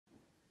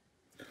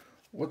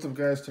What's up,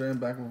 guys? Today I'm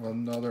back with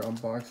another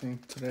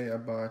unboxing. Today I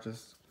bought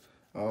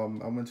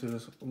I went to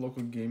this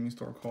local gaming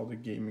store called the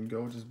Game and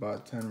Go. Just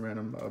bought 10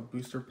 random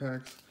booster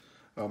packs.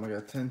 I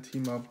got 10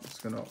 team up.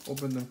 Just gonna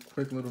open them.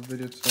 Quick little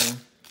video today.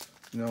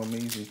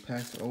 Amazing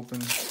packs to open.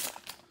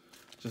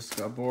 Just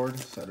got bored,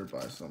 decided to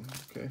buy some.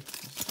 Okay,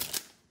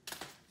 just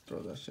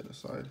throw that shit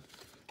aside.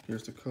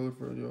 Here's the code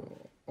for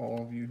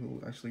all of you who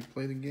actually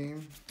play the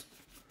game.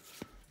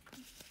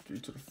 Three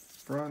to the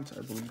front.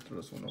 I believe throw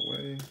this one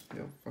away.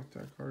 Yeah, fuck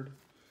that card.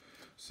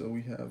 So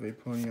we have a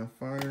Pony on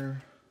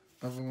Fire,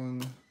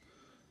 Evelyn,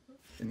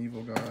 an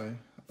evil guy,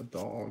 a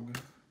dog,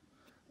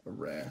 a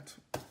rat,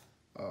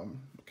 a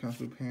Kung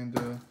Fu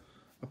Panda,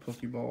 a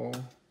Pokeball,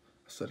 a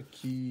set of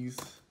keys,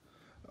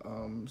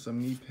 some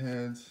knee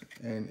pads,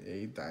 and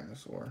a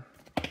dinosaur.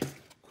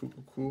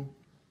 Cool.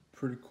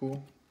 Pretty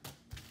cool.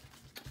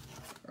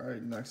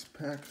 Alright, next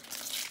pack.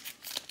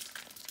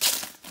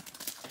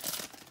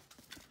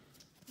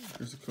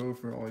 Here's the code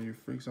for all you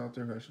freaks out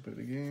there who actually play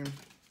the game.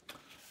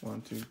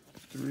 1, 2,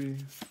 3,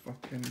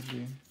 fuck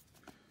energy.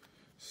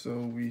 So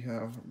we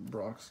have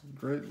Brock's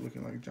Grid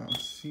looking like John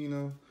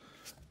Cena.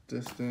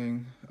 This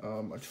thing,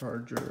 a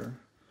Charger,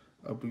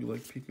 a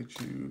Blue-like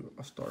Pikachu,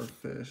 a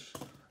Starfish,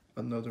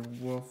 another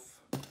Wolf,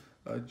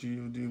 a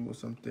Geodude with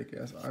some thick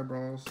ass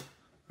eyebrows,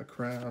 a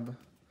Crab,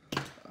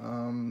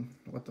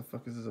 what the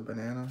fuck is this, a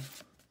banana,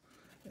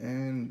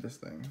 and this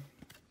thing.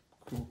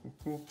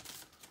 Cool.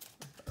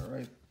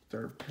 Alright,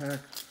 third pack.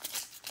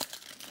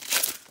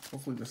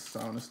 Hopefully the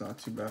sound is not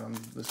too bad on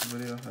this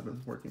video. I've been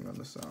working on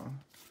the sound.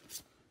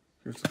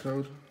 Here's the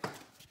code.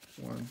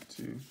 1,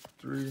 2,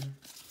 3.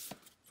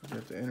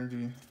 Forget the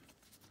energy.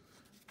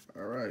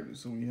 Alright,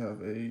 so we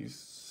have a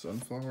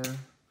sunflower,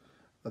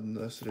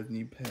 another set of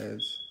knee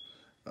pads,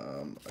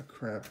 a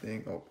crab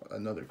thing,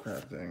 another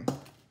crab thing,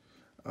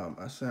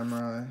 a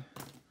samurai,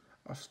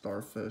 a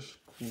starfish,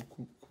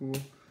 cool,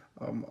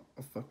 a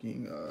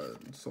fucking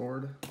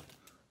sword,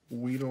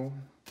 Weedle,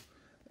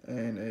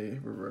 and a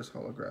reverse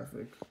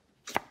holographic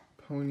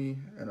pony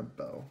and a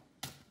bell.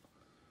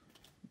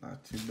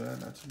 Not too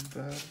bad.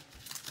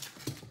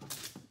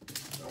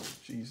 Oh,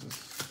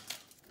 Jesus.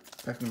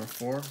 Pack number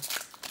 4.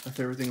 My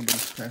favorite thing about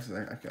these packs is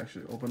I can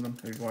actually open them.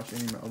 If you watch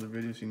any of my other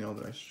videos, you know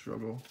that I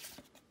struggle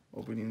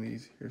opening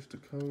these. Here's the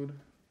code.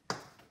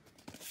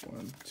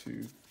 1,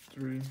 2,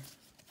 3.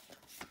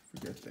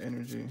 Forget the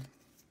energy.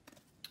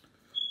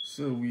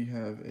 So we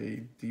have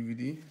a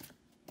DVD.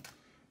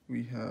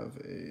 We have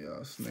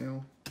a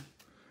snail.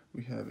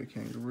 We have a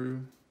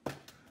kangaroo.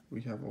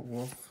 We have a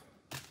wolf.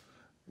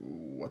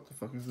 What the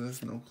fuck is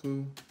this? No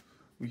clue.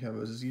 We have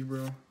a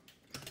zebra.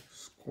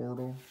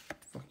 Squirtle.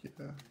 Fuck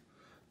yeah.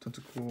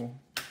 Tentacool.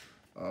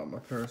 A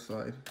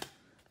parasite.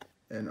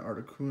 And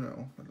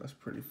Articuno. That's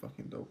pretty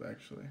fucking dope,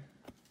 actually.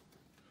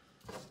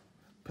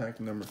 Pack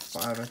number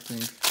 5, I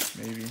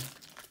think. Maybe.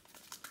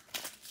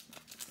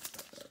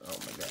 Oh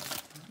my god.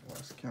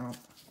 Lost count.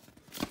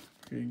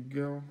 Here you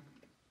go.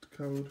 The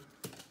code.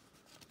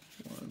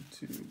 1,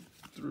 2,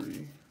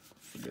 3.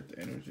 Forget the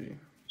energy.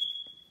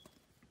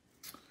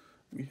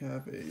 We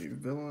have a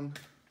villain,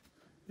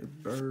 a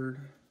bird,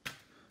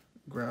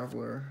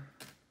 graveler,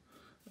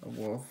 a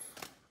wolf,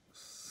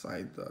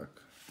 side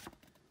duck,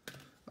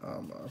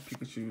 a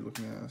Pikachu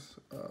looking ass,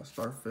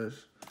 starfish,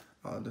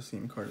 the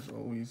same card as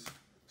always,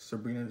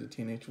 Sabrina the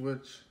Teenage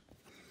Witch,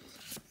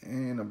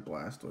 and a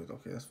Blastoise.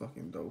 Okay, that's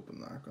fucking dope, I'm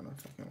not gonna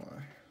fucking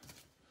lie.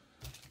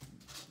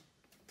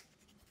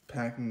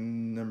 Pack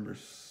number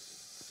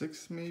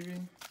 6, maybe?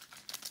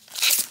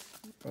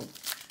 Oh.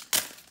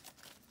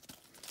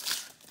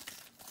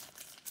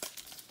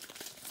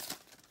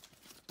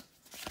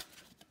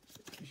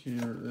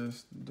 Here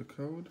is the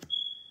code.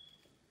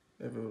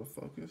 If it will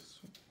focus.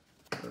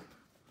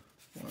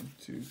 1,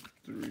 2,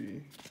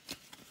 3.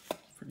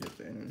 Forget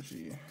the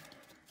energy.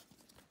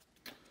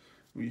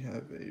 We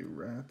have a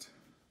rat.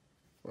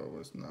 Well,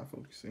 it's not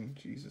focusing.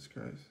 Jesus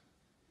Christ.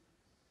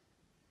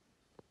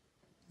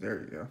 There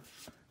you go.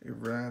 A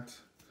rat,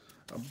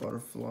 a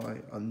butterfly,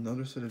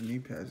 another set of knee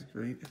pads.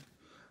 Great.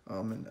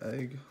 An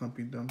egg,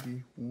 Humpy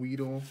Dumpy,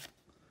 Weedle,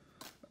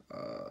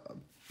 a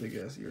big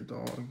ass ear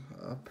dog,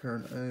 a pair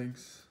of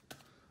eggs.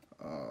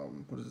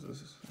 What is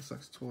this? A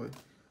sex toy.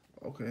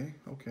 Okay,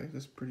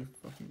 that's pretty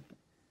fucking.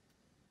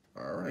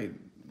 Alright,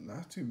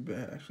 not too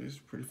bad. Actually, it's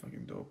pretty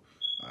fucking dope.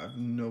 I have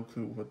no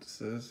clue what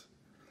this is.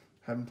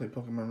 Haven't played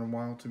Pokemon in a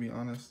while, to be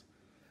honest.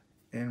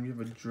 And we have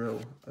a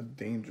drill, a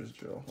dangerous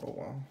drill. Oh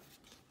wow.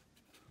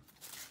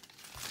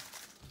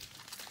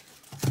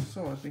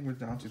 So I think we're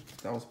down to,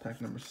 that was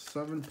pack number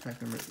 7, pack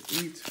number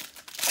 8.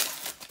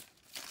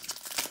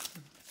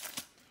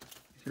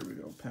 Here we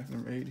go, pack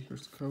number 8,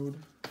 here's the code.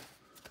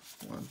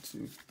 1,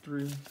 2,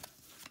 3,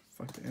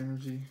 fuck the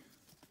energy.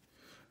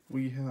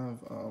 We have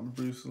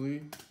Bruce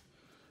Lee,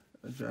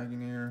 a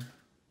Dragonair,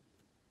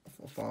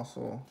 a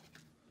Fossil,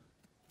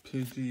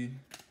 Pidgey,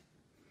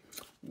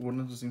 one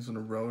of those things on the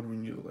road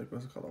when you, like,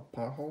 what's it called, a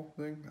pothole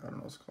thing? I don't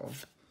know what it's called.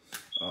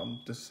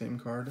 The same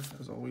card,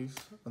 as always,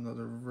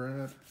 another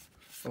rat.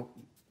 Oh,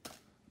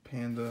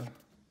 panda,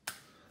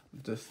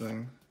 this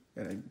thing,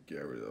 and I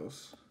get rid of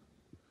those.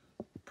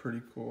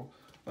 Pretty cool.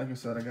 Like I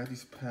said, I got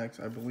these packs.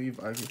 I believe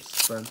I could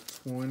spend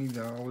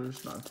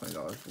 $20, not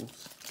 $20,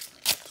 oops.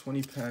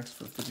 20 packs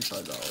for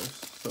 $55.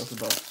 So it's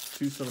about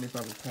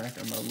 $2.75 a pack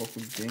at my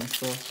local game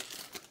store.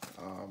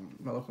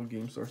 My local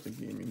game store is the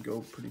Game and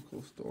Go, pretty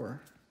cool store.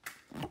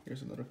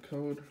 Here's another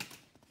code.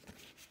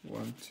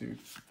 1, 2,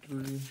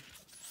 3.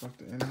 Fuck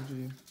the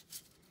energy.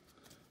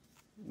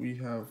 We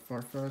have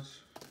Farfetch,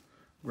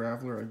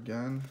 Graveler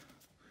again,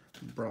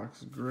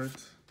 Brock's Grit,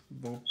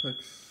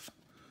 Vulpix,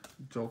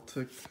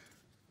 Joltik,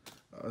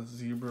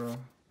 Zebra,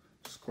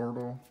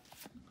 Squirtle,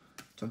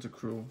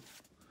 Tentacruel,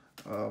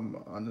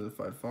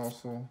 Unidentified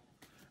Fossil,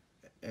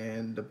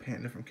 and the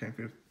Panda from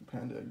Kangaroo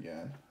Panda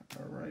again.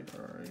 Alright.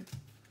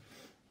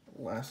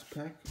 Last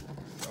pack.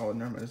 Oh,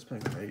 never mind, this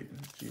pack is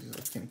 8. Jesus,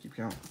 I can't keep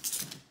count.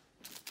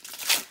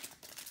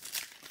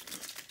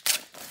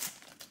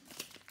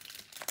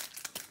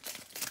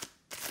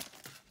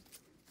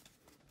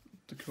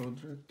 The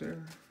codes right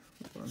there.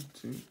 1,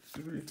 2,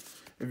 3.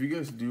 If you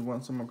guys do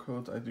want some more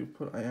codes, I do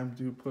put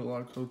a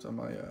lot of codes on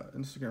my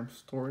Instagram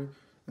story.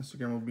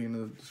 Instagram will be in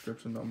the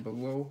description down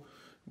below.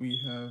 We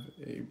have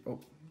a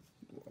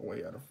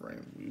way out of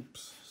frame.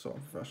 Oops, so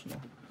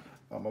unprofessional.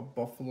 A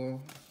buffalo,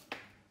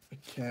 a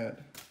cat,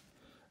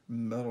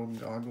 metal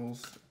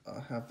goggles, a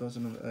half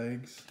dozen of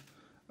eggs.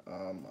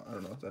 I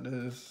don't know what that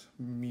is.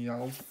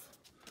 Meowth,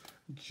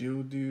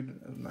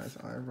 Geodude, nice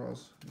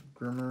eyebrows.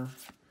 Grimmer,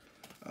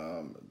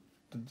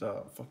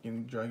 the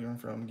fucking dragon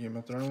from Game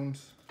of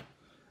Thrones.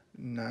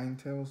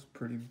 Ninetales,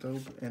 pretty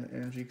dope. And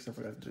energy, because I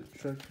forgot to do the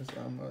trick because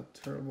I'm a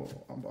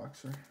terrible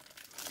unboxer.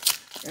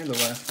 And the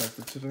last pack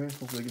for today.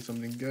 Hopefully I get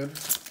something good.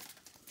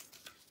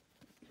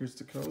 Here's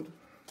the code.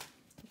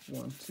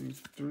 1, 2,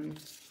 3.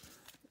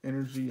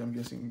 Energy, I'm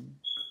guessing.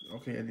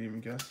 Okay, I didn't even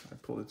guess. I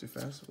pulled it too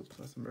fast. Oops,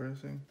 that's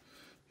embarrassing.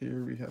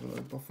 Here we have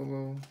another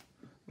buffalo.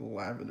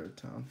 Lavender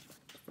Town.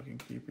 Fucking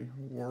creepy.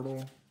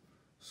 Wardle.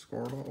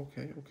 Squirtle.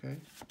 Okay.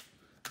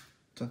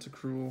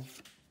 Tentacruel.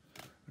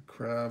 A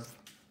crab.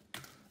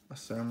 A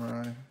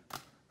samurai. A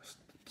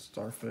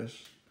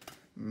starfish.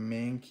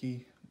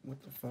 Mankey.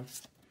 What the fuck?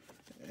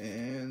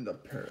 And a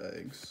pair of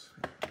eggs.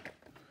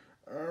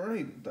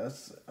 Alright,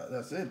 that's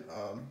it.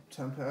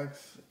 10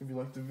 packs. If you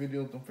like the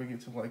video, don't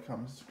forget to like,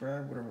 comment,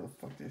 subscribe, whatever the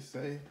fuck they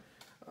say.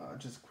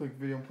 Just a quick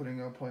video I'm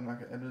putting up. Probably not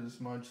gonna edit this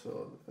much,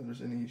 so if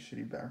there's any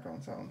shitty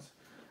background sounds,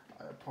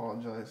 I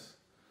apologize.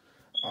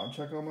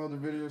 Check out my other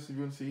videos if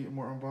you want to see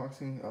more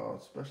unboxing.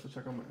 Especially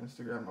check out my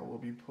Instagram. I will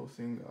be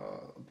posting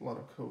a lot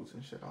of codes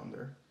and shit on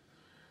there.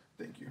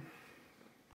 Thank you.